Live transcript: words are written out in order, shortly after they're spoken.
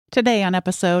Today on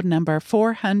episode number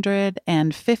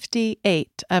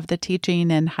 458 of the Teaching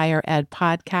in Higher Ed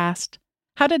podcast,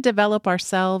 how to develop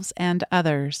ourselves and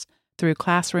others through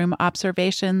classroom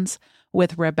observations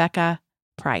with Rebecca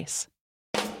Price.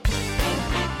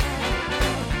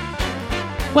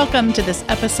 Welcome to this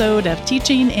episode of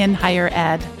Teaching in Higher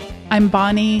Ed. I'm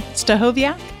Bonnie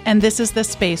Stachowiak, and this is the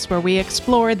space where we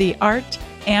explore the art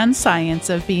and science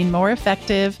of being more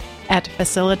effective at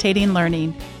facilitating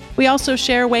learning. We also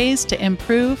share ways to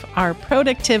improve our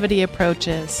productivity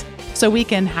approaches so we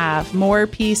can have more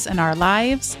peace in our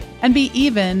lives and be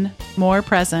even more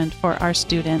present for our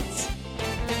students.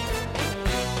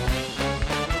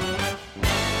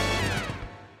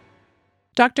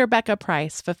 Dr. Becca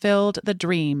Price fulfilled the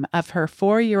dream of her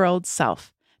 4-year-old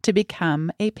self to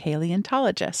become a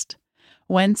paleontologist.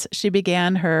 Once she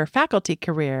began her faculty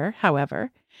career,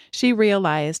 however, she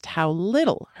realized how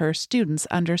little her students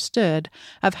understood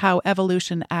of how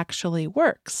evolution actually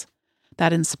works.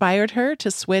 That inspired her to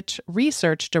switch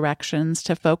research directions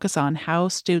to focus on how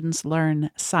students learn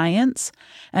science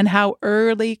and how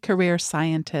early career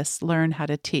scientists learn how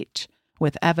to teach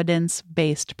with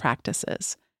evidence-based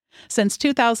practices. Since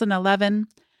 2011,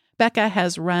 Becca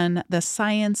has run the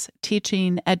Science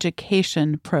Teaching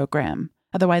Education Program,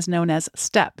 otherwise known as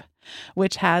STEP,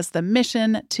 which has the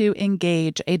mission to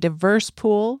engage a diverse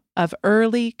pool of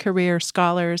early career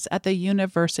scholars at the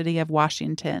University of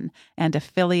Washington and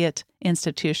affiliate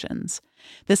institutions.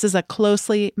 This is a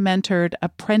closely mentored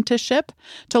apprenticeship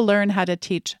to learn how to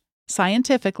teach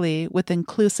scientifically with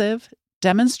inclusive,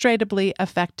 demonstrably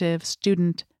effective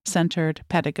student-centered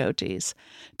pedagogies.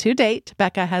 To date,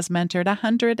 Becca has mentored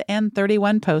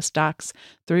 131 postdocs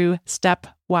through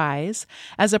StepWise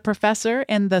as a professor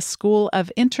in the School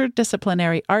of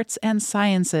Interdisciplinary Arts and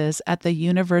Sciences at the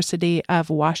University of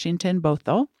Washington,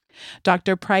 Bothell.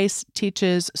 Dr. Price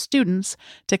teaches students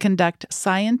to conduct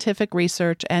scientific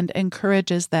research and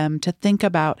encourages them to think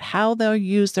about how they'll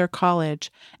use their college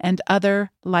and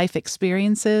other life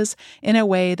experiences in a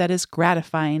way that is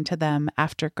gratifying to them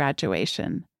after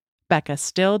graduation. Becca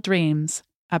still dreams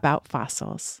about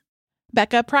fossils.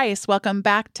 Becca Price, welcome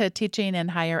back to Teaching in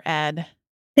Higher Ed.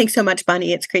 Thanks so much,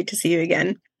 Bonnie. It's great to see you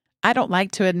again. I don't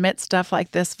like to admit stuff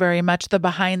like this very much, the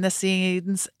behind the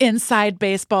scenes, inside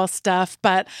baseball stuff,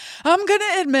 but I'm going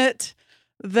to admit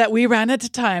that we ran out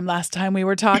of time last time we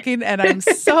were talking, and I'm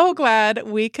so glad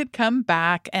we could come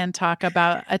back and talk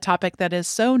about a topic that is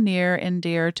so near and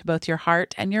dear to both your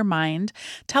heart and your mind.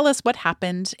 Tell us what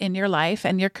happened in your life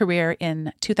and your career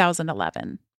in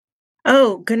 2011.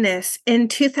 Oh, goodness. In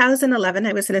 2011,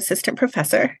 I was an assistant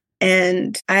professor,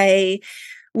 and I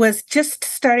was just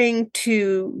starting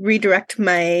to redirect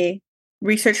my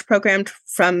research program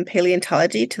from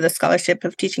paleontology to the Scholarship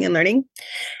of Teaching and Learning.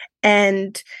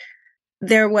 And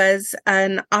there was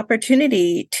an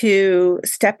opportunity to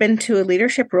step into a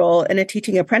leadership role in a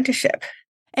teaching apprenticeship.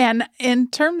 And in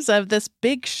terms of this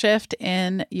big shift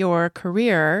in your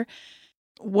career,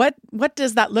 what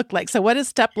does that look like? So what does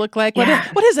STEP look like? Yeah.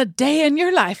 What does a day in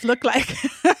your life look like?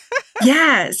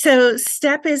 Yeah. So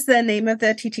STEP is the name of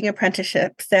the teaching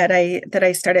apprenticeship that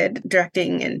I started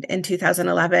directing in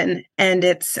 2011. And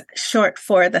it's short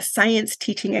for the Science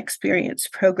Teaching Experience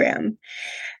Program.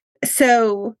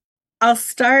 So I'll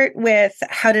start with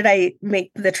how did I make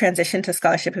the transition to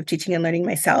Scholarship of Teaching and Learning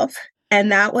myself?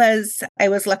 And that was, I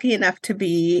was lucky enough to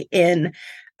be in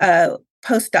a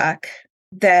postdoc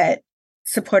that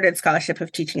supported Scholarship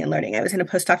of Teaching and Learning. I was in a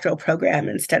postdoctoral program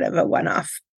instead of a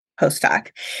one-off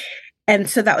postdoc. And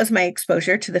so that was my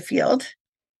exposure to the field.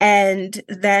 And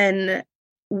then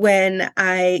when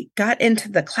I got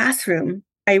into the classroom,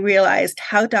 I realized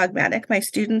how dogmatic my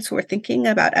students were thinking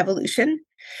about evolution.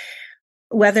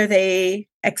 Whether they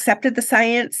accepted the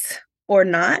science or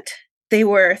not, they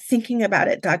were thinking about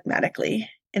it dogmatically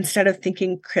instead of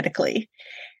thinking critically.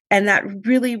 And that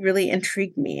really, really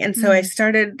intrigued me. And so I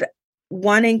started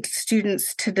wanting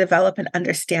students to develop an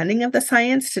understanding of the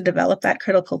science, to develop that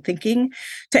critical thinking,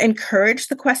 to encourage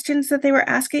the questions that they were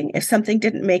asking. If something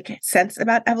didn't make sense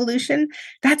about evolution,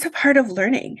 that's a part of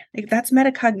learning. Like, that's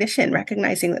metacognition,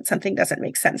 recognizing that something doesn't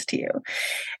make sense to you.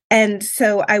 And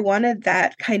so I wanted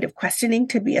that kind of questioning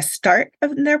to be a start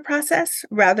of their process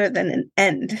rather than an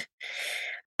end.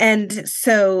 And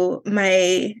so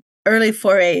my early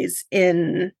forays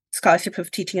in Scholarship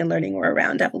of Teaching and Learning were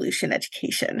around evolution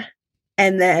education.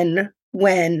 And then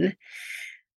when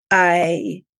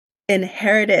I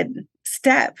inherited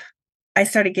STEP, I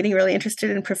started getting really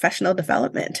interested in professional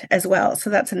development as well.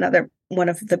 So that's another one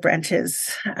of the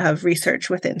branches of research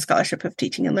within Scholarship of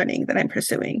Teaching and Learning that I'm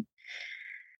pursuing.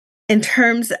 In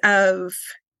terms of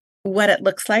what it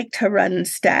looks like to run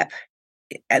STEP,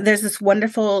 there's this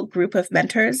wonderful group of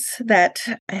mentors that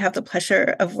I have the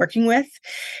pleasure of working with.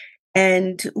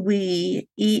 And we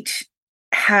each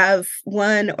have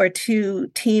one or two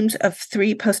teams of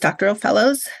 3 postdoctoral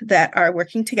fellows that are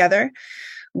working together.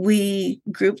 We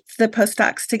group the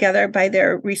postdocs together by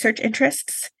their research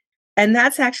interests. And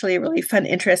that's actually a really fun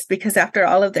interest because after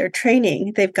all of their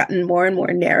training, they've gotten more and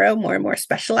more narrow, more and more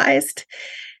specialized.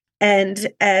 And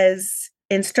as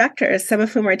instructors, some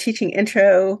of whom are teaching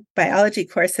intro biology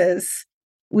courses,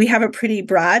 we have a pretty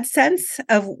broad sense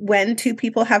of when 2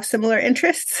 people have similar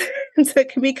interests. And so it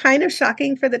can be kind of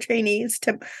shocking for the trainees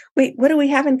to, wait, what do we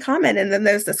have in common? And then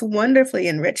there's this wonderfully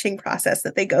enriching process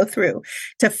that they go through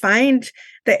to find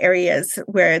the areas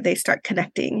where they start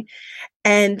connecting.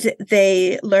 And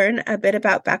they learn a bit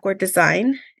about backward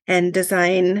design and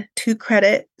design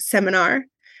 2-credit seminar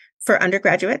for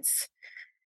undergraduates.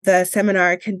 The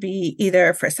seminar can be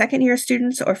either for second-year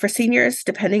students or for seniors,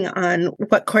 depending on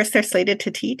what course they're slated to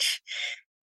teach.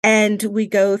 And we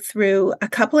go through a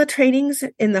couple of trainings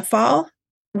in the fall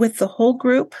with the whole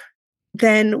group.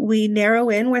 Then we narrow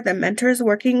in where the mentor's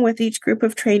working with each group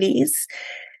of trainees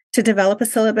to develop a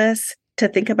syllabus, to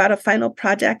think about a final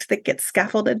project that gets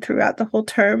scaffolded throughout the whole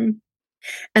term.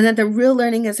 And then the real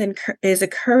learning is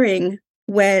occurring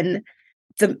when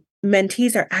the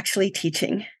mentees are actually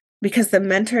teaching, because the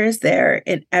mentor is there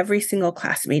in every single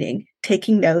class meeting,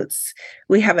 taking notes.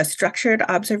 We have a structured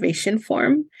observation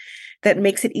form that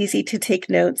makes it easy to take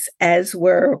notes as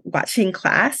we're watching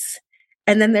class.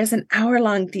 And then there's an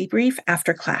hour-long debrief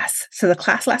after class. So the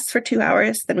class lasts for 2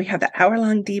 hours. Then we have that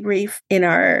hour-long debrief in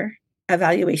our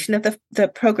evaluation of the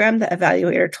program. The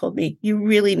evaluator told me, you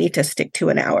really need to stick to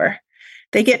an hour.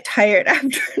 They get tired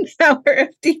after an hour of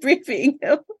debriefing.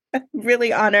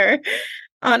 Really honor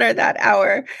that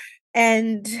hour.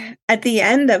 And at the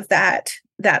end of that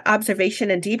observation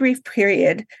and debrief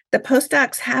period, the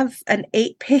postdocs have an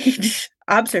 8-page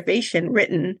observation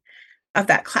written of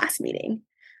that class meeting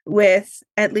with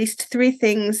at least 3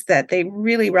 things that they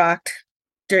really rocked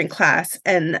during class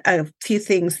and a few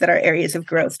things that are areas of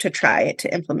growth to try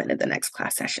to implement in the next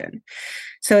class session.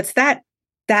 So it's that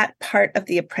part of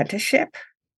the apprenticeship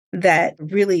that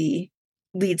really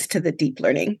leads to the deep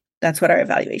learning. That's what our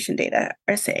evaluation data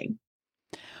are saying.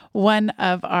 One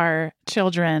of our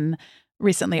children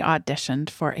recently auditioned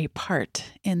for a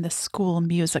part in the school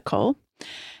musical,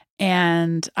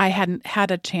 and I hadn't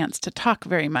had a chance to talk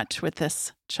very much with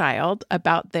this child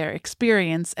about their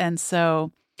experience, and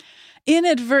so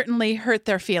inadvertently hurt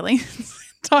their feelings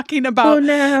talking about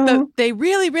they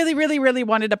really, really, really, really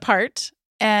wanted a part.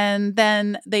 And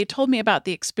then they told me about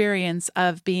the experience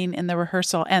of being in the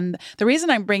rehearsal. And the reason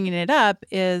I'm bringing it up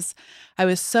is I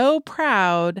was so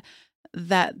proud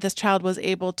that this child was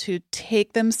able to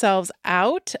take themselves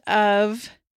out of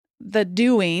the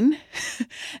doing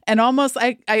and almost,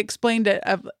 I explained it,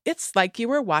 it's like you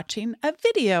were watching a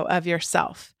video of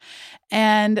yourself.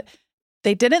 And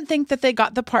they didn't think that they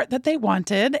got the part that they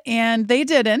wanted, and they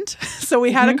didn't. So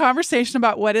we had a conversation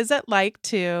about what is it like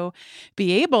to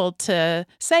be able to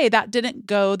say that didn't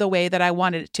go the way that I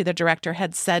wanted it to. The director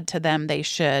had said to them they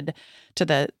should, to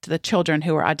the children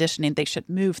who were auditioning, they should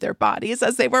move their bodies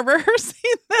as they were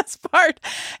rehearsing this part.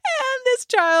 And this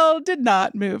child did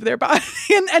not move their body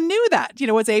and knew that,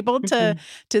 was able to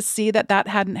see that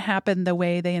hadn't happened the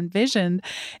way they envisioned.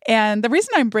 And the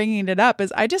reason I'm bringing it up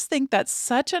is I just think that's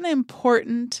such an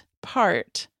important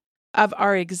part of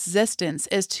our existence,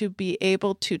 is to be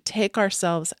able to take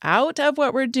ourselves out of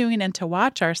what we're doing and to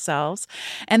watch ourselves.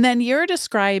 And then you're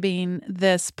describing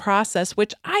this process,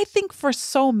 which I think for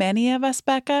so many of us,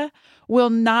 Becca, will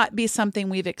not be something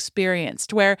we've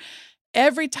experienced, where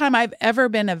every time I've ever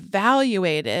been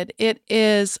evaluated, it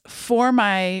is for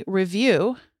my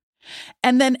review.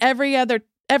 And then every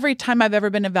time I've ever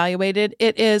been evaluated,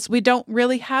 it is, we don't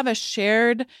really have a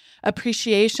shared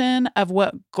appreciation of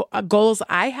what goals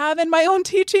I have in my own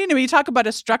teaching. And when you talk about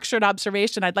a structured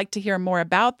observation, I'd like to hear more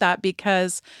about that,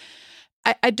 because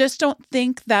I just don't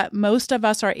think that most of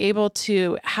us are able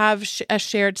to have a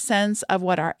shared sense of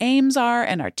what our aims are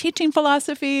and our teaching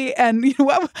philosophy. And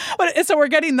so we're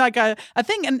getting like a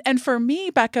thing. And for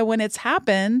me, Becca, when it's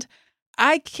happened,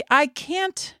 I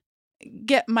can't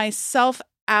get myself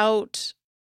out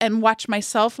and watch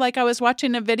myself like I was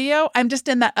watching a video. I'm just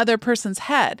in that other person's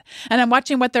head, and I'm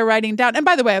watching what they're writing down. And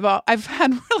by the way, I've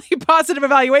had really positive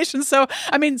evaluations. So,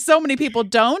 so many people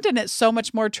don't, and it's so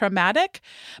much more traumatic,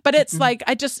 but it's like,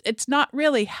 it's not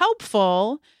really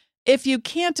helpful if you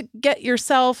can't get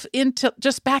yourself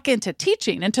back into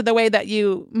teaching, into the way that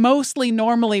you mostly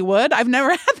normally would, I've never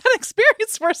had that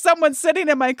experience where someone's sitting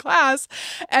in my class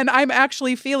and I'm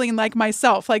actually feeling like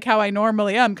myself, like how I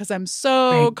normally am, because I'm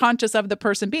so conscious of the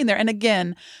person being there. And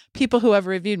again, people who have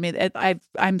reviewed me,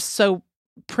 I'm so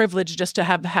privileged just to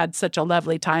have had such a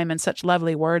lovely time and such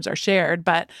lovely words are shared.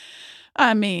 But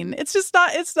I mean, it's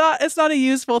not a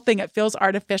useful thing. It feels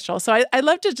artificial. So I'd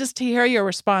love to hear your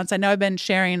response. I know I've been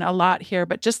sharing a lot here,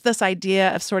 but just this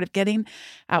idea of sort of getting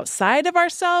outside of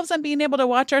ourselves and being able to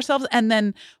watch ourselves. And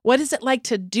then what is it like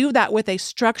to do that with a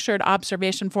structured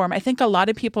observation form? I think a lot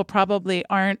of people probably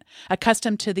aren't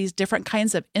accustomed to these different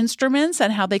kinds of instruments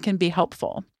and how they can be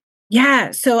helpful.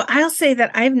 Yeah. So I'll say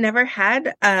that I've never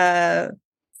had a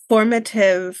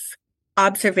formative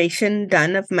observation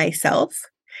done of myself.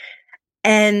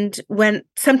 And when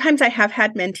sometimes I have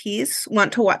had mentees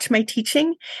want to watch my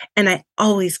teaching, and I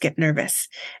always get nervous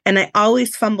and I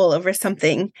always fumble over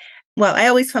something. Well, I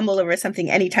always fumble over something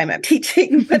anytime I'm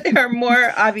teaching, but there are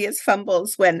more obvious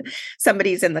fumbles when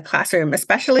somebody's in the classroom,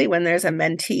 especially when there's a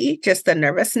mentee, just the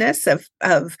nervousness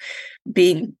of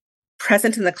being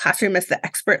present in the classroom as the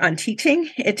expert on teaching.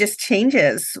 It just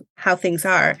changes how things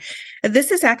are.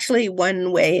 This is actually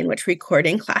one way in which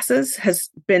recording classes has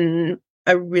been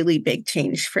a really big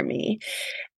change for me.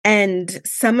 And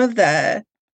some of the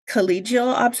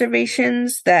collegial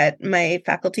observations that my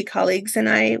faculty colleagues and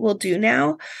I will do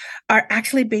now are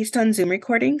actually based on Zoom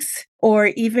recordings or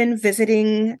even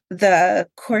visiting the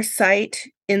course site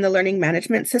in the learning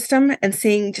management system and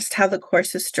seeing just how the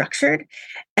course is structured.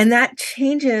 And that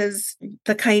changes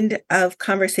the kind of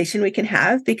conversation we can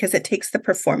have because it takes the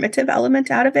performative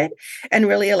element out of it and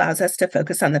really allows us to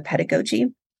focus on the pedagogy.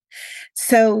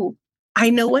 So I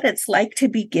know what it's like to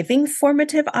be giving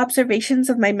formative observations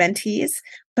of my mentees,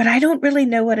 but I don't really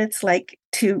know what it's like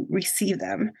to receive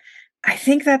them. I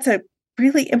think that's a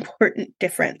really important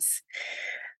difference.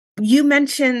 You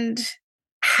mentioned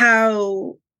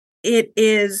how it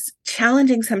is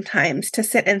challenging sometimes to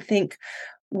sit and think,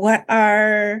 what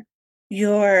are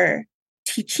your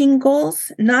teaching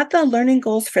goals? Not the learning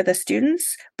goals for the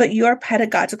students, but your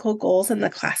pedagogical goals in the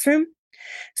classroom.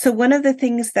 So one of the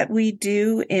things that we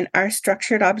do in our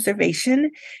structured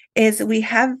observation is we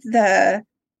have the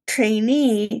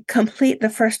trainee complete the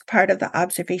first part of the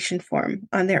observation form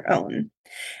on their own.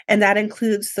 And that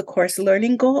includes the course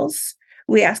learning goals.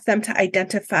 We ask them to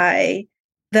identify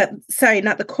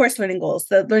not the course learning goals,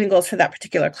 the learning goals for that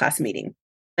particular class meeting,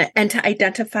 and to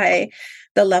identify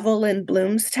the level in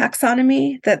Bloom's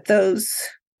taxonomy that those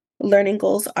learning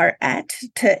goals are at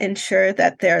to ensure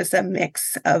that there's a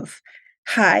mix of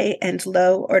high and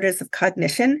low orders of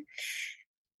cognition.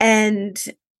 And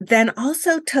then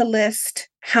also to list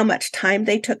how much time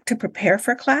they took to prepare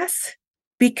for class,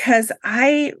 because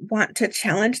I want to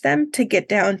challenge them to get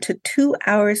down to 2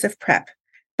 hours of prep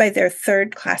by their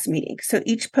third class meeting. So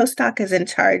each postdoc is in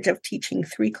charge of teaching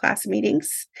 3 class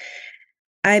meetings.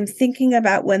 I'm thinking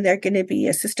about when they're going to be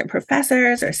assistant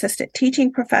professors or assistant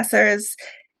teaching professors,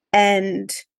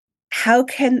 and how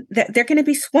can they're going to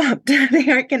be swamped.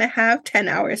 They aren't going to have 10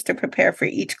 hours to prepare for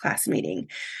each class meeting.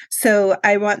 So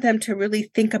I want them to really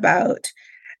think about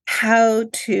how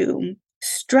to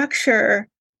structure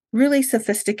really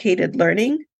sophisticated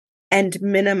learning and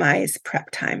minimize prep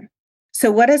time.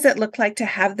 So what does it look like to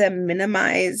have them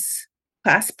minimize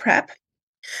class prep?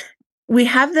 We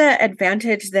have the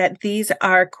advantage that these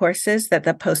are courses that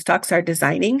the postdocs are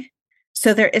designing.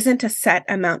 So there isn't a set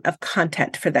amount of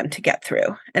content for them to get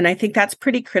through. And I think that's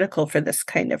pretty critical for this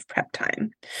kind of prep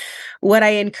time. What I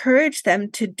encourage them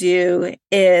to do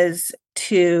is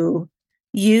to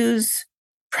use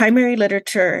primary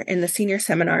literature in the senior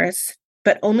seminars,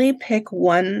 but only pick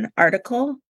one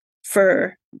article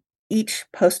for each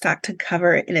postdoc to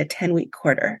cover in a 10-week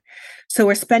quarter. So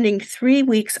we're spending 3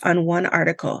 weeks on one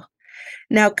article.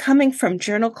 Now, coming from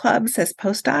journal clubs as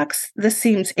postdocs, this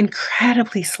seems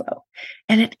incredibly slow,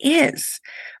 and it is.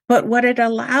 But what it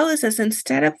allows is,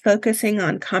 instead of focusing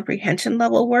on comprehension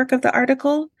level work of the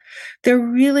article, they're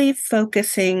really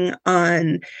focusing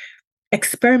on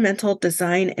experimental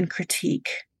design and critique.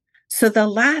 So the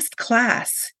last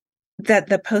class that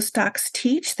the postdocs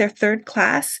teach, their third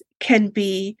class, can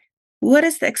be, what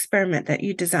is the experiment that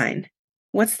you design?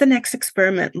 What's the next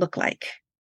experiment look like?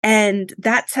 And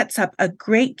that sets up a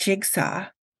great jigsaw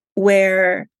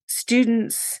where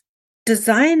students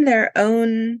design their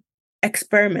own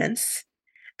experiments,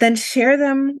 then share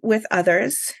them with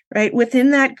others, right? Within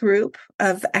that group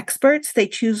of experts, they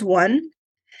choose one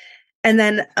and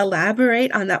then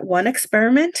elaborate on that one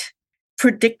experiment,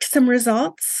 predict some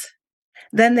results,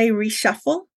 then they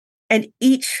reshuffle and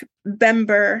each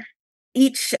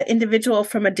individual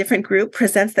from a different group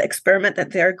presents the experiment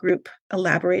that their group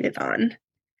elaborated on.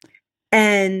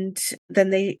 And then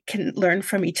they can learn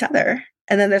from each other.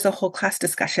 And then there's a whole class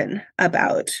discussion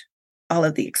about all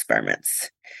of the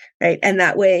experiments, right? And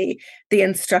that way the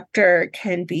instructor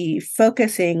can be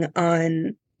focusing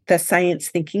on the science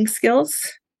thinking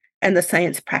skills and the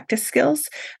science practice skills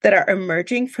that are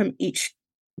emerging from each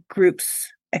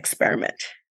group's experiment.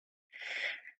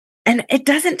 And it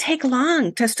doesn't take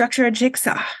long to structure a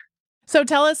jigsaw. So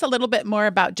tell us a little bit more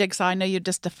about jigsaw. I know you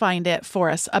just defined it for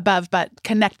us above, but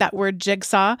connect that word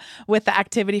jigsaw with the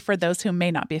activity for those who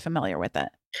may not be familiar with it.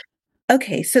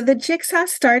 Okay, so the jigsaw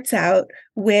starts out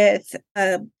with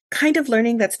a kind of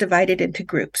learning that's divided into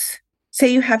groups. Say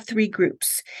you have 3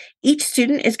 groups. Each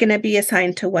student is going to be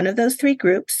assigned to one of those 3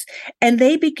 groups, and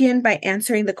they begin by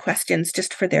answering the questions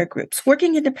just for their groups,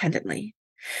 working independently.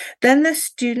 Then the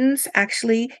students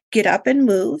actually get up and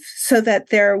move so that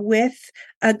they're with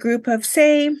a group of,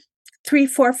 say, 3,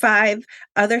 4, 5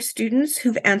 other students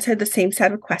who've answered the same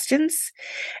set of questions,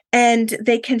 and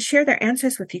they can share their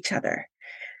answers with each other.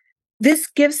 This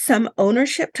gives some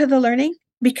ownership to the learning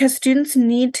because students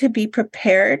need to be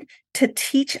prepared to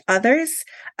teach others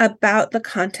about the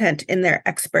content in their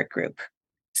expert group.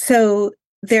 So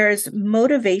there's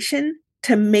motivation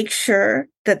to make sure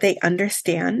that they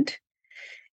understand.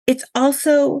 It's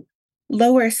also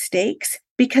lower stakes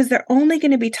because they're only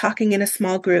going to be talking in a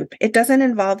small group. It doesn't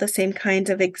involve the same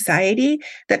kinds of anxiety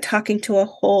that talking to a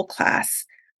whole class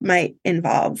might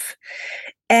involve.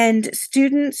 And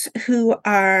students who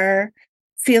are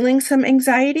feeling some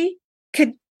anxiety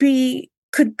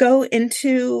could go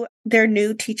into their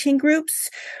new teaching groups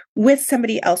with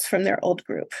somebody else from their old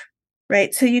group.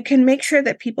 Right. So you can make sure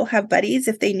that people have buddies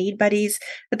if they need buddies.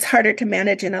 It's harder to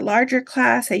manage in a larger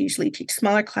class. I usually teach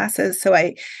smaller classes, so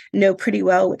I know pretty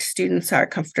well which students are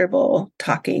comfortable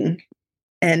talking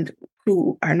and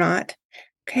who are not.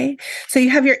 Okay. So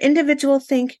you have your individual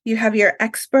think, you have your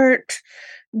expert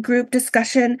group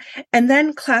discussion, and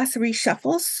then class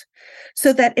reshuffles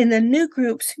so that in the new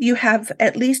groups, you have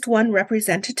at least one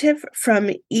representative from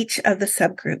each of the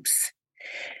subgroups.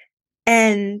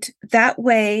 And that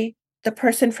way, the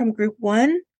person from group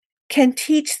 1 can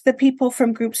teach the people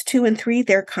from groups 2 and 3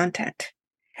 their content.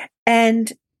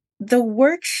 And the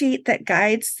worksheet that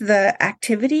guides the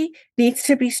activity needs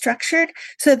to be structured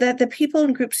so that the people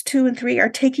in groups 2 and 3 are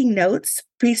taking notes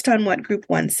based on what group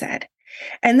 1 said.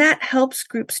 And that helps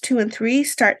groups 2 and 3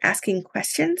 start asking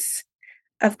questions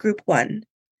of group 1.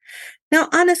 Now,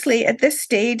 honestly, at this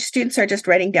stage, students are just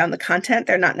writing down the content.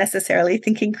 They're not necessarily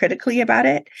thinking critically about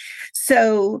it.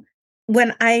 So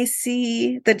when I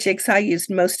see the jigsaw used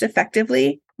most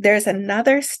effectively, there's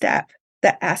another step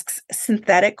that asks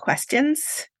synthetic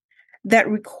questions that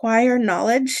require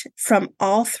knowledge from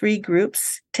all 3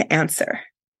 groups to answer.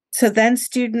 So then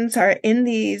students are in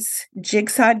these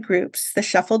jigsawed groups, the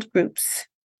shuffled groups.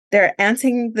 They're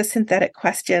answering the synthetic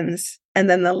questions. And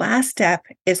then the last step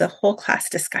is a whole class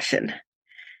discussion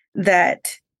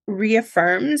that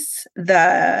reaffirms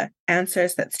the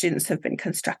answers that students have been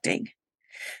constructing.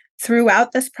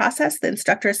 Throughout this process, the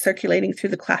instructor is circulating through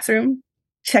the classroom,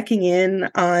 checking in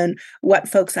on what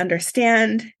folks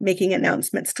understand, making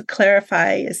announcements to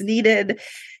clarify as needed,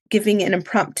 giving an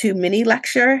impromptu mini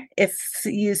lecture if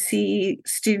you see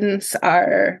students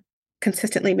are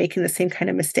consistently making the same kind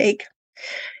of mistake.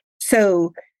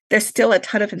 So there's still a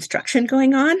ton of instruction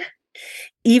going on,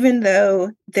 even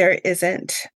though there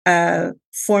isn't a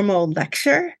formal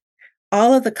lecture.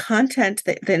 All of the content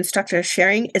that the instructor is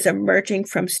sharing is emerging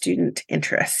from student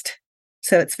interest.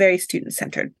 So it's very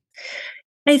student-centered.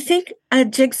 I think a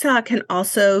jigsaw can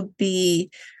also be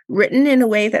written in a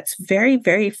way that's very,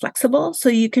 very flexible. So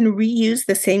you can reuse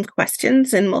the same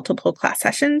questions in multiple class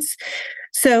sessions.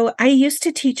 So I used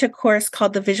to teach a course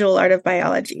called The Visual Art of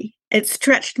Biology. It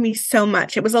stretched me so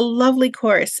much. It was a lovely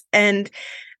course. And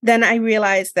then I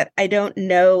realized that I don't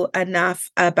know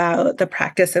enough about the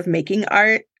practice of making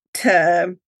art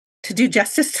to do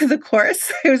justice to the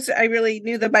course. I really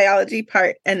knew the biology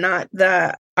part and not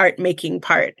the art making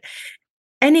part.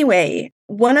 Anyway,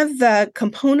 one of the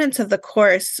components of the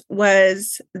course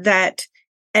was that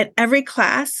at every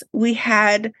class, we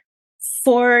had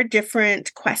 4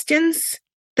 different questions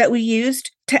that we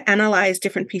used to analyze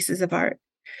different pieces of art.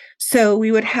 So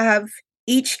we would have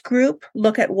each group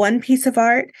look at one piece of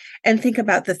art and think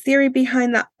about the theory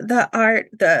behind the art,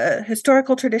 the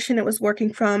historical tradition it was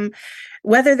working from,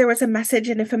 whether there was a message,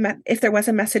 and if there was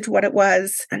a message, what it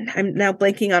was. And I'm now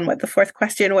blanking on what the 4th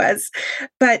question was.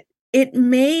 But it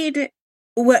made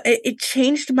well, it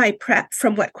changed my prep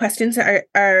from what questions am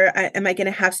I going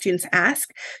to have students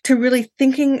ask to really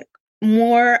thinking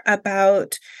more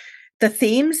about the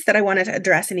themes that I wanted to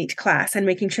address in each class and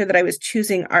making sure that I was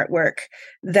choosing artwork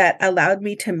that allowed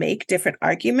me to make different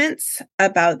arguments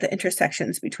about the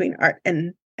intersections between art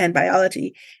and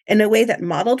biology in a way that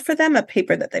modeled for them a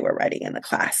paper that they were writing in the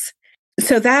class.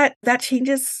 So that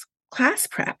changes class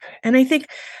prep. And I think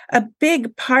a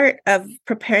big part of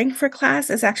preparing for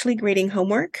class is actually grading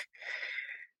homework.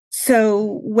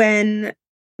 So when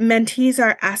mentees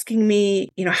are asking me,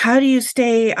 how do you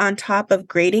stay on top of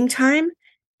grading time?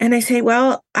 And I say,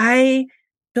 well, I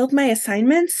build my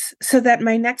assignments so that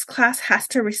my next class has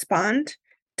to respond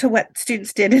to what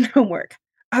students did in homework.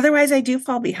 Otherwise, I do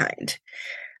fall behind.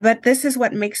 But this is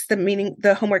what makes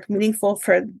the homework meaningful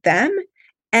for them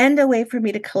and a way for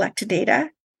me to collect data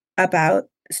about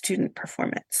student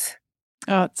performance.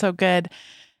 Oh, it's so good.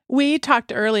 We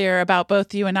talked earlier about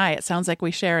both you and I. It sounds like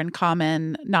we share in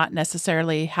common not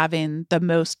necessarily having the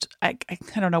most, I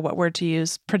don't know what word to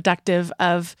use, productive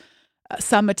of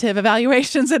summative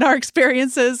evaluations in our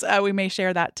experiences. We may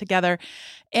share that together.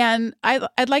 And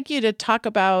I'd like you to talk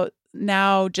about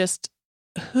now just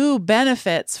who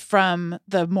benefits from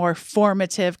the more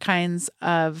formative kinds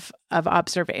of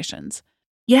observations.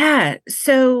 Yeah.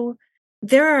 So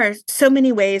there are so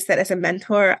many ways that as a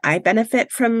mentor, I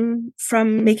benefit from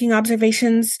making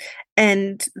observations,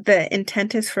 and the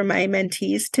intent is for my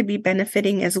mentees to be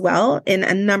benefiting as well in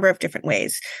a number of different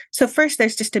ways. So first,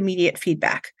 there's just immediate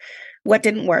feedback. What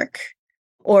didn't work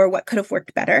or what could have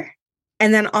worked better?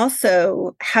 And then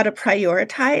also how to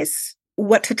prioritize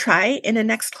what to try in a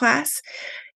next class.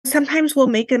 Sometimes we'll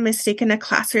make a mistake in a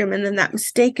classroom, and then that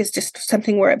mistake is just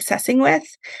something we're obsessing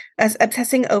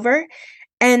over.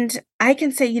 And I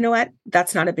can say, you know what?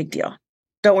 That's not a big deal.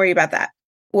 Don't worry about that.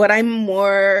 What I'm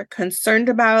more concerned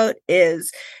about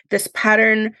is this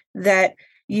pattern that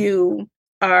you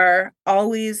are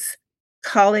always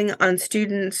calling on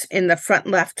students in the front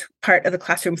left part of the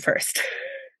classroom first.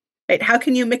 Right? How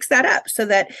can you mix that up so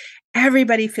that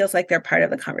everybody feels like they're part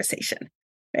of the conversation?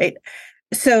 Right?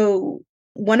 So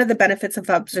one of the benefits of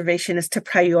observation is to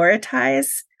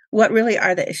prioritize what really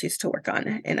are the issues to work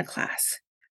on in a class.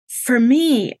 For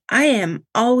me, I am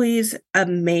always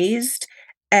amazed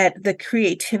at the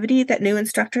creativity that new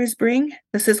instructors bring.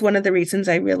 This is one of the reasons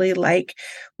I really like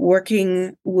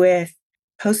working with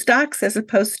postdocs as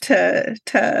opposed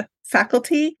to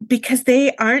faculty, because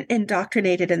they aren't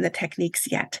indoctrinated in the techniques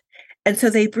yet. And so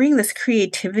they bring this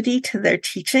creativity to their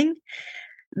teaching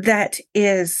that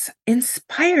is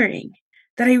inspiring,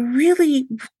 that I really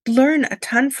learn a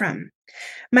ton from.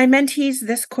 My mentees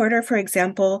this quarter, for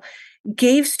example,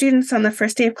 gave students on the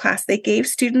first day of class, they gave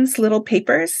students little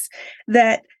papers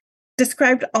that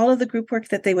described all of the group work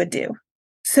that they would do.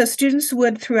 So students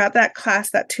would, throughout that class,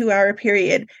 that 2-hour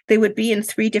period, they would be in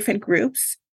 3 different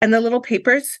groups, and the little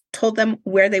papers told them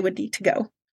where they would need to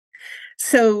go.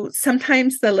 So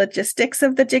sometimes the logistics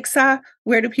of the jigsaw,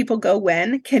 where do people go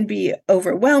when, can be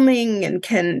overwhelming and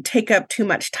can take up too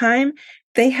much time.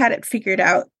 They had it figured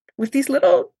out with these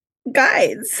little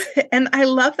guides. And I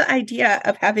love the idea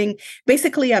of having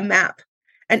basically a map,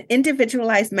 an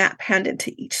individualized map handed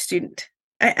to each student.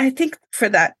 I think for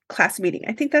that class meeting,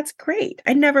 I think that's great.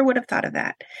 I never would have thought of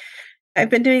that. I've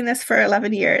been doing this for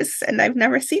 11 years and I've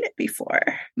never seen it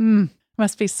before.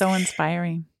 Must be so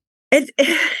inspiring.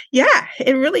 Yeah,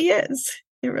 it really is.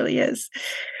 It really is.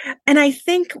 And I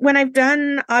think when I've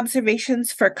done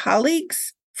observations for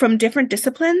colleagues from different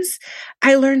disciplines,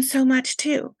 I learn so much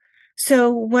too.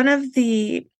 So one of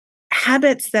the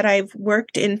habits that I've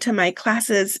worked into my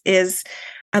classes is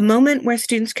a moment where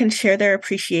students can share their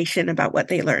appreciation about what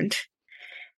they learned.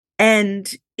 And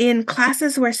in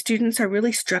classes where students are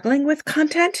really struggling with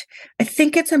content, I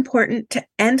think it's important to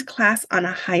end class on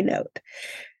a high note,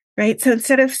 right? So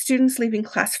instead of students leaving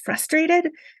class frustrated,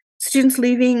 students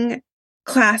leaving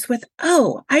class with,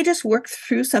 oh, I just worked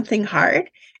through something hard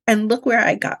and look where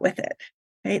I got with it,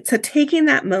 right? So taking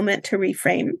that moment to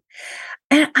reframe.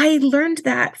 And I learned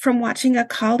that from watching a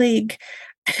colleague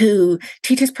who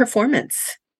teaches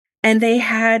performance. And they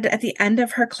had, at the end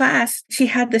of her class, she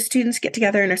had the students get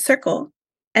together in a circle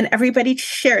and everybody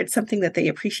shared something that they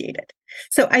appreciated.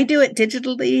 So I do it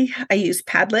digitally. I use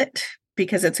Padlet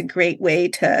because it's a great way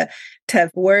to have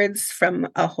words from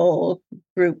a whole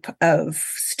group of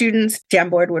students.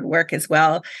 Jamboard would work as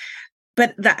well.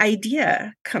 But the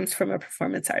idea comes from a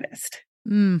performance artist.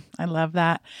 I love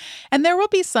that. And there will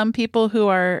be some people who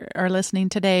are listening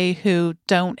today who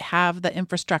don't have the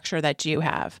infrastructure that you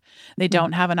have. They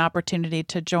don't have an opportunity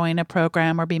to join a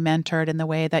program or be mentored in the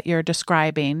way that you're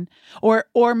describing, or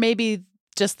maybe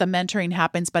just the mentoring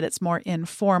happens, but it's more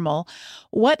informal.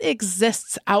 What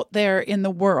exists out there in the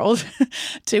world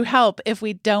to help if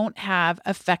we don't have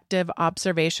effective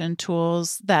observation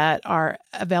tools that are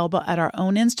available at our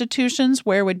own institutions?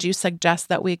 Where would you suggest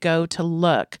that we go to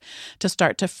look to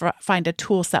start to find a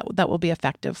tool set that will be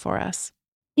effective for us?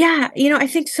 Yeah, I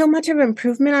think so much of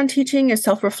improvement on teaching is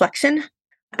self-reflection.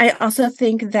 I also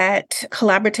think that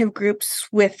collaborative groups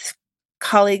with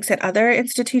colleagues at other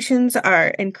institutions are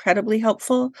incredibly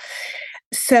helpful.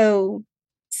 So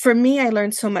for me, I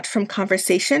learned so much from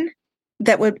conversation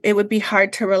that it would be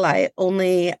hard to rely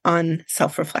only on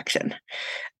self-reflection.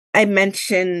 I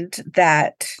mentioned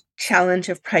that challenge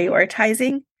of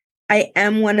prioritizing. I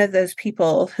am one of those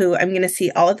people who I'm going to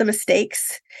see all of the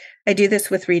mistakes. I do this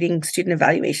with reading student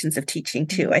evaluations of teaching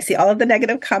too. I see all of the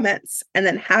negative comments, and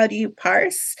then how do you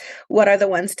parse what are the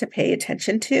ones to pay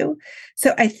attention to?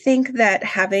 So I think that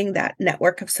having that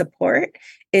network of support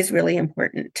is really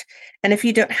important. And if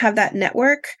you don't have that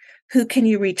network, who can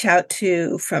you reach out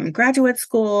to from graduate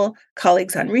school,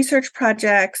 colleagues on research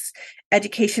projects,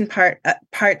 education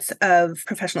parts of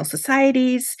professional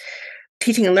societies,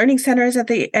 teaching and learning centers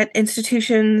at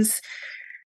institutions,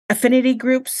 affinity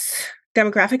groups,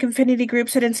 demographic affinity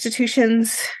groups at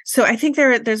institutions. So I think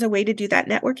there's a way to do that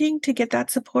networking to get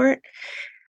that support.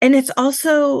 And it's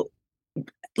also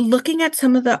looking at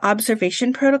some of the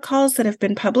observation protocols that have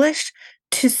been published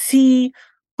to see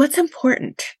what's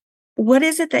important. What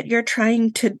is it that you're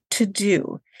trying to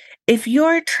do? If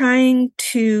you're trying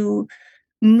to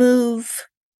move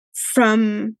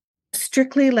from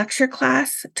strictly lecture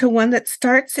class to one that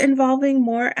starts involving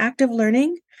more active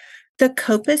learning, the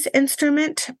COPUS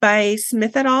instrument by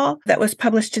Smith et al. That was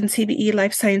published in CBE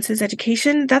Life Sciences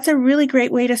Education, that's a really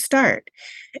great way to start.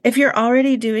 If you're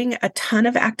already doing a ton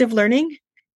of active learning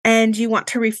and you want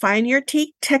to refine your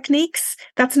techniques,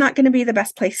 that's not going to be the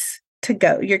best place to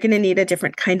go. You're going to need a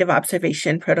different kind of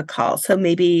observation protocol. So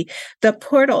maybe the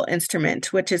Portal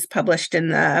instrument, which is published in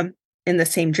the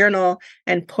same journal,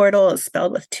 and Portal is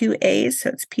spelled with 2 A's, so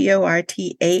it's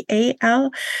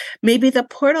Portaal. Maybe the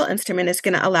Portal instrument is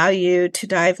going to allow you to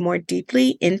dive more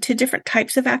deeply into different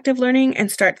types of active learning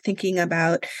and start thinking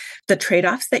about the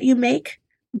trade-offs that you make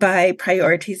by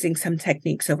prioritizing some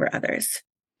techniques over others.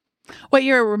 What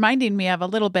you're reminding me of a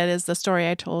little bit is the story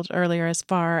I told earlier as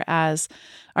far as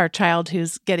our child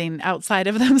who's getting outside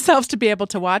of themselves to be able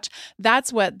to watch.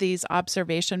 That's what these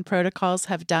observation protocols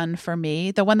have done for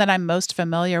me. The one that I'm most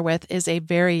familiar with is a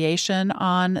variation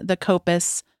on the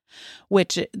COPUS,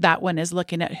 which that one is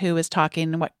looking at who is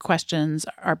talking and what questions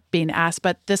are being asked.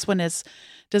 But this one is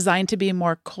designed to be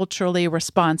more culturally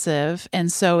responsive.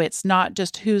 And so it's not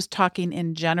just who's talking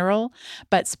in general,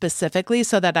 but specifically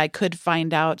so that I could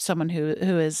find out someone who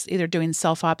is either doing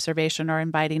self-observation or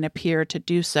inviting a peer to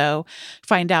do so,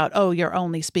 find out, oh, you're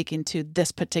only speaking to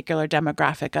this particular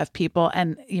demographic of people.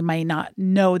 And you may not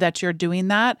know that you're doing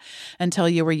that until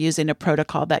you were using a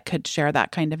protocol that could share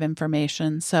that kind of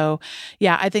information. So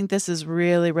yeah, I think this is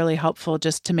really, really helpful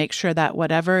just to make sure that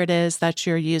whatever it is that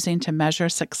you're using to measure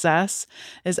success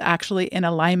is actually in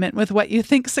alignment with what you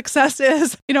think success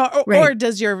is, or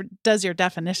does your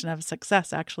definition of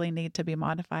success actually need to be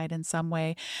modified in some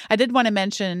way? I did want to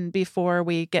mention before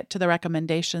we get to the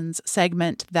recommendations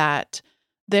segment that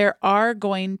there are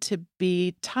going to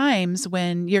be times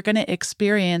when you're going to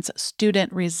experience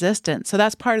student resistance. So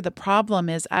that's part of the problem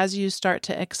is as you start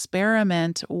to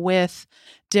experiment with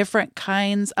different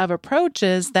kinds of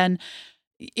approaches, then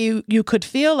you could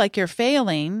feel like you're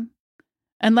failing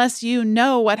unless you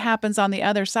know what happens on the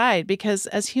other side. Because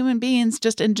as human beings,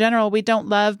 just in general, we don't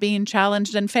love being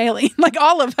challenged and failing. Like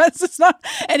all of us, it's not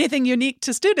anything unique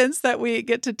to students that we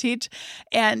get to teach,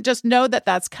 and just know that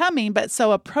that's coming. But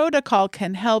so a protocol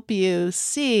can help you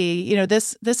see,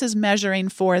 this is measuring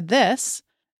for this.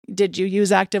 Did you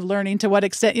use active learning? To what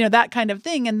extent? That kind of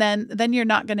thing. And then you're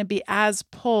not going to be as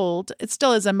pulled. It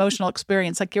still is an emotional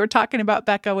experience, like you were talking about,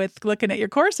 Becca, with looking at your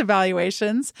course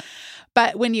evaluations.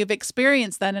 But when you've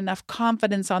experienced that enough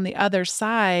confidence on the other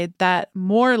side, that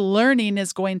more learning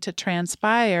is going to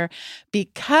transpire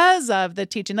because of the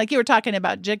teaching. Like you were talking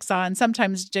about Jigsaw, and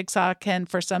sometimes Jigsaw can,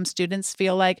 for some students,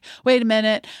 feel like, wait a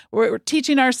minute, we're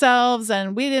teaching ourselves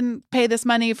and we didn't pay this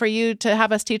money for you to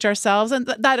have us teach ourselves. And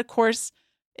that, of course,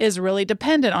 is really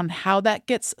dependent on how that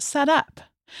gets set up.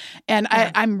 And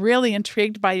yeah. I'm really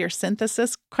intrigued by your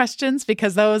synthesis questions,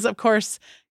 because those, of course,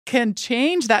 can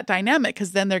change that dynamic,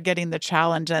 because then they're getting the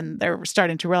challenge and they're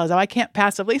starting to realize, oh, I can't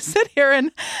passively sit here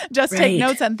and just take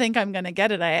notes and think I'm going to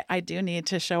get it. I do need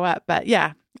to show up. But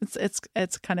yeah,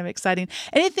 it's kind of exciting.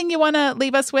 Anything you want to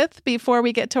leave us with before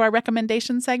we get to our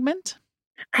recommendation segment?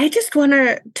 I just want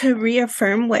to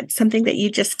reaffirm what something that you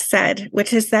just said,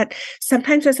 which is that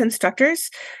sometimes as instructors,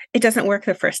 it doesn't work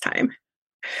the first time.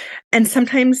 And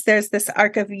sometimes there's this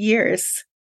arc of years,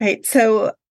 right?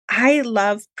 So I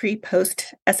love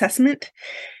pre-post assessment.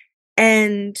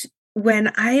 And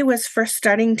when I was first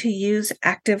starting to use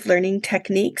active learning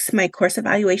techniques, my course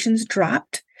evaluations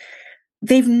dropped.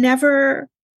 They've never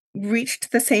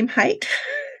reached the same height.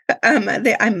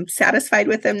 I'm satisfied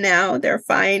with them now. They're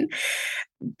fine.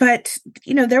 But,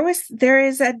 there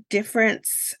is a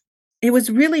difference. It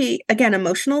was really, again,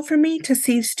 emotional for me to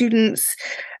see students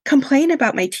complain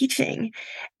about my teaching,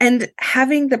 and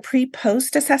having the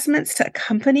pre-post assessments to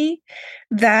accompany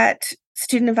that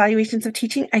student evaluations of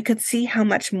teaching, I could see how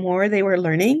much more they were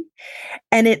learning.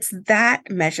 And it's that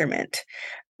measurement,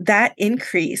 that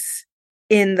increase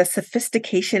in the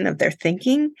sophistication of their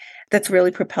thinking, that's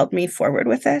really propelled me forward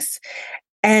with this.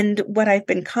 And what I've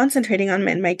been concentrating on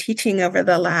in my teaching over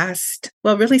the last,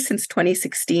 well, really since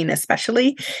 2016,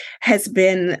 especially, has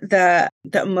been the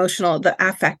emotional, the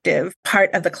affective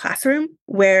part of the classroom,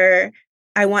 where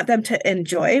I want them to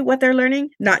enjoy what they're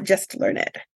learning, not just learn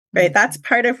it. Right. That's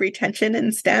part of retention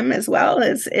in STEM as well,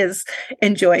 is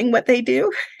enjoying what they do.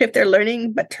 If they're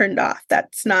learning but turned off,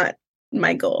 that's not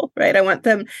my goal. Right. I want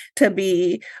them to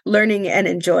be learning and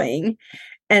enjoying.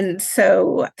 And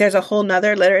so there's a whole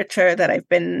nother literature that I've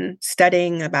been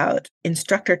studying about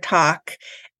instructor talk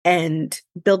and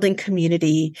building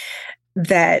community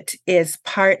that is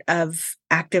part of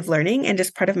active learning and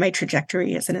just part of my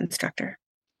trajectory as an instructor.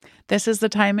 This is the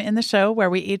time in the show where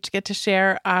we each get to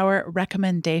share our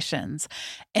recommendations.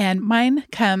 And mine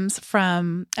comes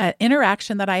from an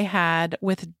interaction that I had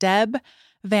with Deb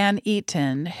Van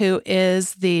Eaton, who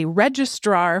is the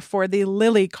registrar for the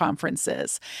Lilly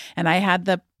conferences. And I had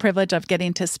the privilege of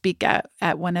getting to speak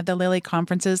at one of the Lilly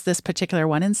conferences, this particular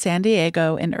one in San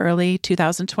Diego in early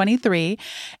 2023.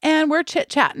 And we're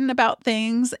chit-chatting about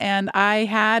things. And I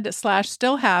had /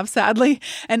 still have, sadly,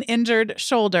 an injured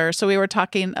shoulder. So we were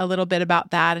talking a little bit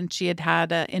about that. And she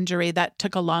had an injury that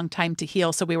took a long time to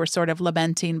heal. So we were sort of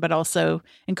lamenting, but also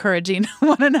encouraging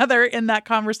one another in that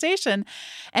conversation.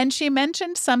 And she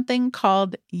mentioned something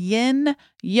called Yin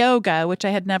Yoga, which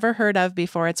I had never heard of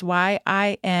before. It's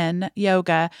YIN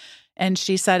yoga. And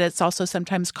she said it's also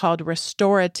sometimes called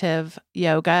restorative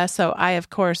yoga. So I, of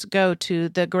course, go to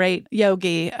the great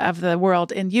yogi of the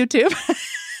world in YouTube,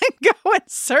 go and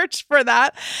search for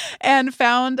that, and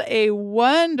found a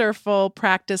wonderful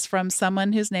practice from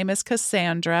someone whose name is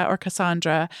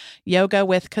Cassandra, Yoga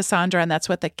with Cassandra, and that's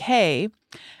with a K.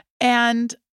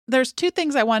 And there's two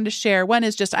things I wanted to share. One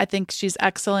is just I think she's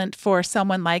excellent for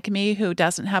someone like me who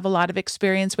doesn't have a lot of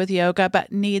experience with yoga, but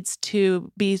needs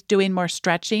to be doing more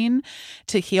stretching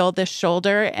to heal this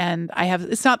shoulder. And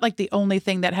it's not like the only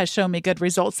thing that has shown me good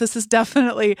results. This is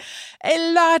definitely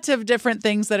a lot of different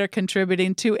things that are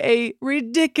contributing to a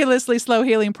ridiculously slow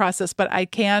healing process, but I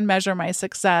can measure my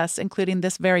success, including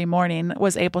this very morning,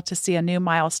 was able to see a new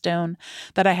milestone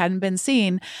that I hadn't been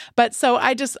seeing. But so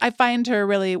I find her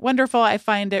really wonderful. I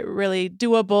find it really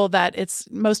doable that it's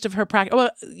most of her practice.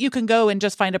 Well, you can go and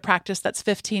just find a practice that's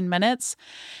 15 minutes.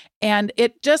 And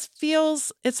it just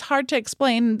feels, it's hard to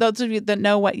explain. Those of you that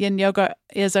know what yin yoga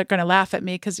is are going to laugh at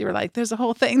me because you're like, there's a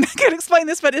whole thing that can explain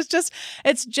this, but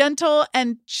it's gentle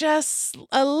and just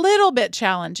a little bit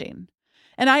challenging.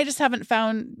 And I just haven't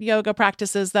found yoga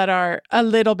practices that are a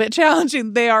little bit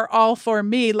challenging. They are all for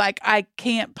me. Like I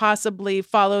can't possibly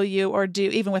follow you or do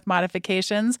even with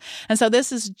modifications. And so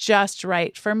this is just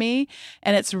right for me.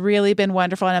 And it's really been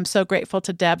wonderful. And I'm so grateful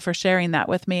to Deb for sharing that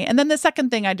with me. And then the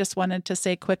second thing I just wanted to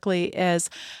say quickly is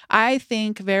I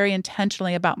think very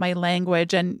intentionally about my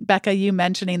language. And Becca, you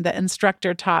mentioning the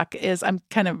instructor talk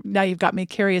now you've got me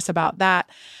curious about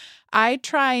that. I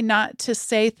try not to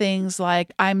say things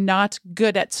like, I'm not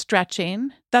good at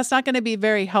stretching. That's not going to be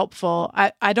very helpful.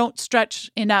 I don't stretch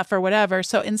enough or whatever.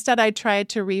 So instead, I try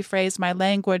to rephrase my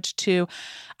language to,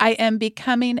 I am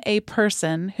becoming a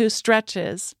person who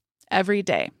stretches every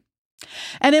day.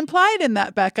 And implied in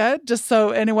that, Becca, just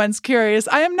so anyone's curious,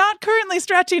 I am not currently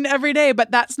stretching every day, but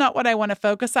that's not what I want to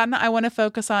focus on. I want to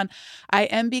focus on, I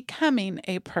am becoming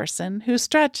a person who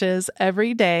stretches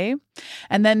every day.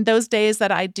 And then those days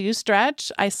that I do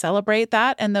stretch, I celebrate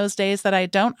that. And those days that I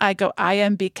don't, I go, I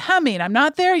am becoming, I'm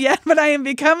not there yet, but I am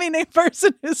becoming a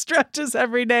person who stretches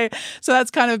every day. So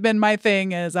that's kind of been my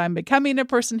thing, is I'm becoming a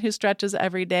person who stretches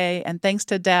every day. And thanks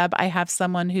to Deb, I have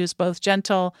someone who's both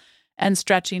gentle and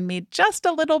stretching me just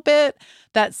a little bit.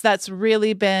 That's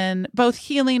really been both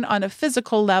healing on a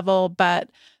physical level,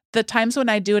 but the times when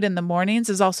I do it in the mornings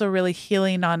is also really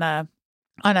healing on a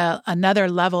on another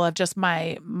level of just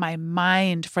my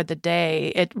mind for the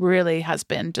day. It really has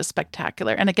been just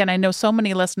spectacular. And again, I know so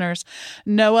many listeners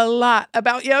know a lot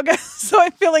about yoga, so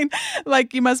I'm feeling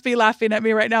like you must be laughing at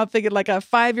me right now, thinking like a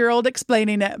 5-year-old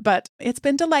explaining it. But it's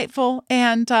been delightful.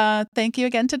 And thank you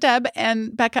again to Deb.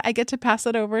 And Becca, I get to pass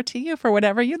it over to you for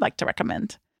whatever you'd like to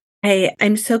recommend.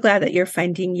 I'm so glad that you're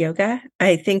finding yoga.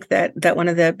 I think that one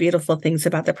of the beautiful things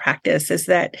about the practice is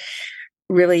that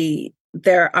really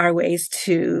there are ways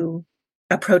to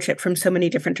approach it from so many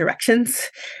different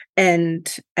directions.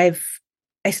 And I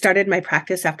started my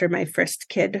practice after my first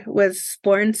kid was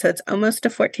born. So it's almost a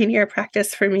 14-year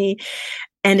practice for me.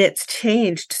 And it's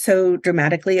changed so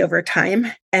dramatically over time.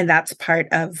 And that's part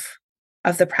of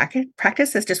the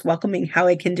practice is just welcoming how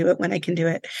I can do it when I can do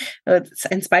it. So it's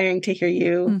inspiring to hear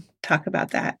you talk about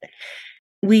that.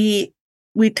 We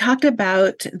talked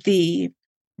about the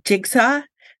jigsaw.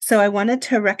 So I wanted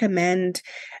to recommend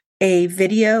a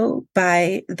video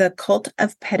by the Cult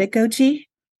of Pedagogy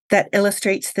that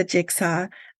illustrates the jigsaw.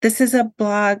 This is a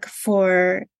blog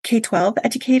for K-12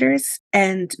 educators,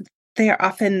 and they are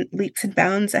often leaps and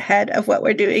bounds ahead of what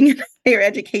we're doing in higher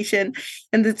education.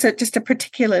 And it's just a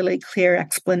particularly clear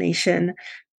explanation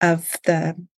of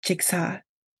the jigsaw.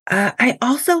 I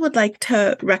also would like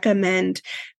to recommend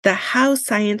the How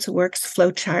Science Works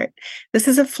flowchart. This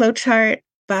is a flowchart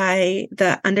by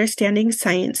the Understanding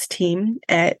Science team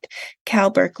at Cal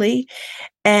Berkeley.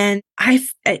 And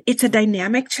it's a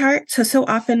dynamic chart. So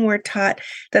often we're taught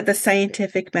that the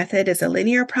scientific method is a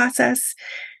linear process,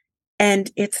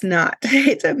 and it's not.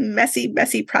 It's a messy,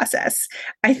 messy process.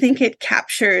 I think it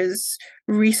captures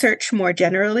research more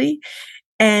generally.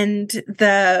 And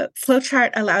the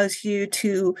flowchart allows you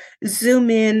to zoom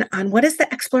in on what is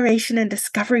the exploration and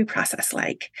discovery process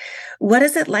like? What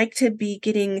is it like to be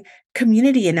getting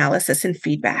community analysis and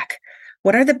feedback?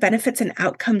 What are the benefits and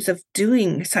outcomes of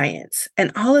doing science?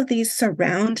 And all of these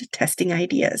surround testing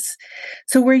ideas.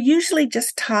 So we're usually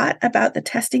just taught about the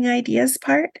testing ideas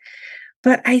part,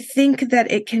 but I think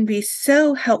that it can be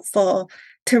so helpful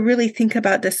to really think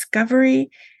about discovery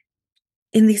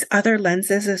in these other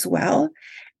lenses as well.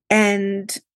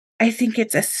 And I think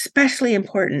it's especially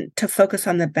important to focus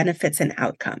on the benefits and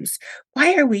outcomes.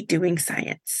 Why are we doing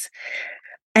science?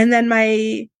 And then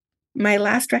my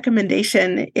last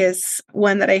recommendation is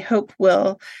one that I hope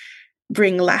will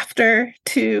bring laughter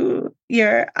to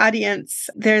your audience.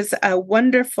 There's a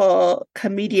wonderful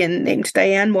comedian named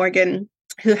Diane Morgan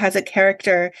who has a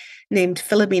character named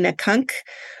Philomena Kunk,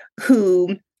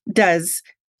 who does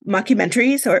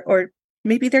mockumentaries or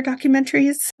maybe they're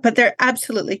documentaries, but they're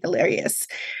absolutely hilarious.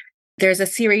 There's a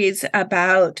series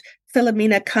about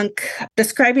Philomena Kunk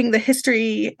describing the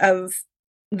history of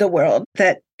the world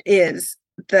that is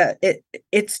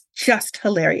it's just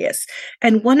hilarious.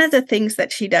 And one of the things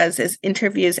that she does is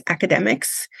interviews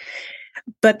academics,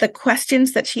 but the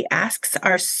questions that she asks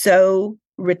are so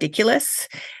ridiculous.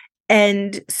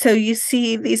 And so you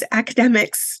see these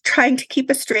academics trying to keep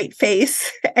a straight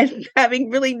face and having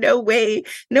really no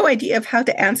idea of how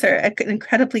to answer an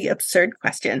incredibly absurd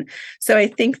question. So I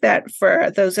think that for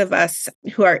those of us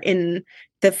who are in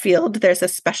the field, there's a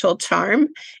special charm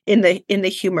in the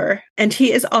humor. And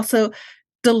he is also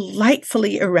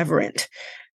delightfully irreverent.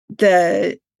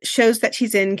 The shows that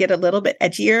she's in get a little bit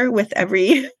edgier with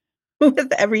every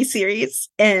series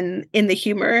and in the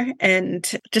humor,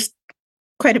 and just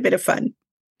quite a bit of fun.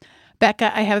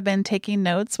 Becca, I have been taking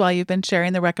notes while you've been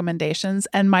sharing the recommendations,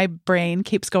 and my brain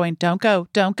keeps going, don't go,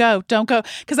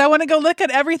 because I want to go look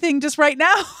at everything just right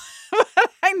now.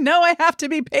 I know I have to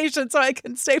be patient so I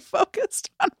can stay focused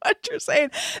on what you're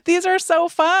saying. These are so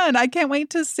fun. I can't wait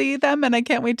to see them, and I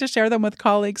can't wait to share them with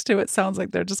colleagues too. It sounds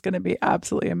like they're just going to be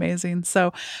absolutely amazing.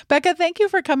 So, Becca, thank you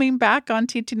for coming back on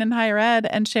Teaching in Higher Ed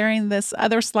and sharing this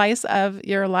other slice of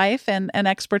your life and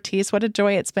expertise. What a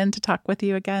joy it's been to talk with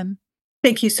you again.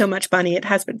 Thank you so much, Bonnie. It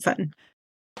has been fun.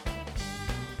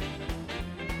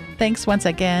 Thanks once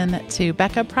again to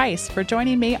Becca Price for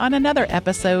joining me on another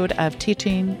episode of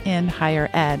Teaching in Higher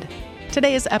Ed.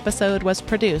 Today's episode was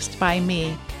produced by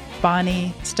me,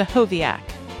 Bonnie Stachowiak.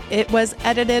 It was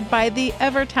edited by the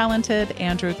ever-talented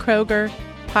Andrew Kroger.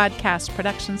 Podcast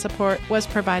production support was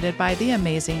provided by the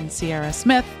amazing Sierra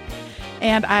Smith.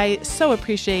 And I so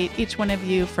appreciate each one of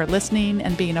you for listening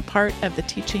and being a part of the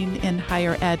Teaching in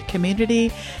Higher Ed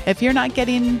community. If you're not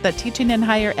getting the Teaching in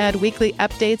Higher Ed weekly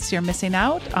updates, you're missing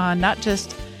out on not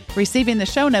just receiving the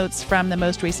show notes from the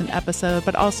most recent episode,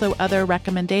 but also other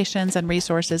recommendations and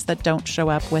resources that don't show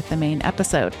up with the main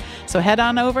episode. So head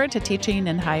on over to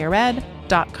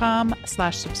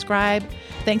teachinginhighered.com/subscribe.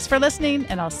 Thanks for listening,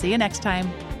 and I'll see you next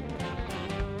time.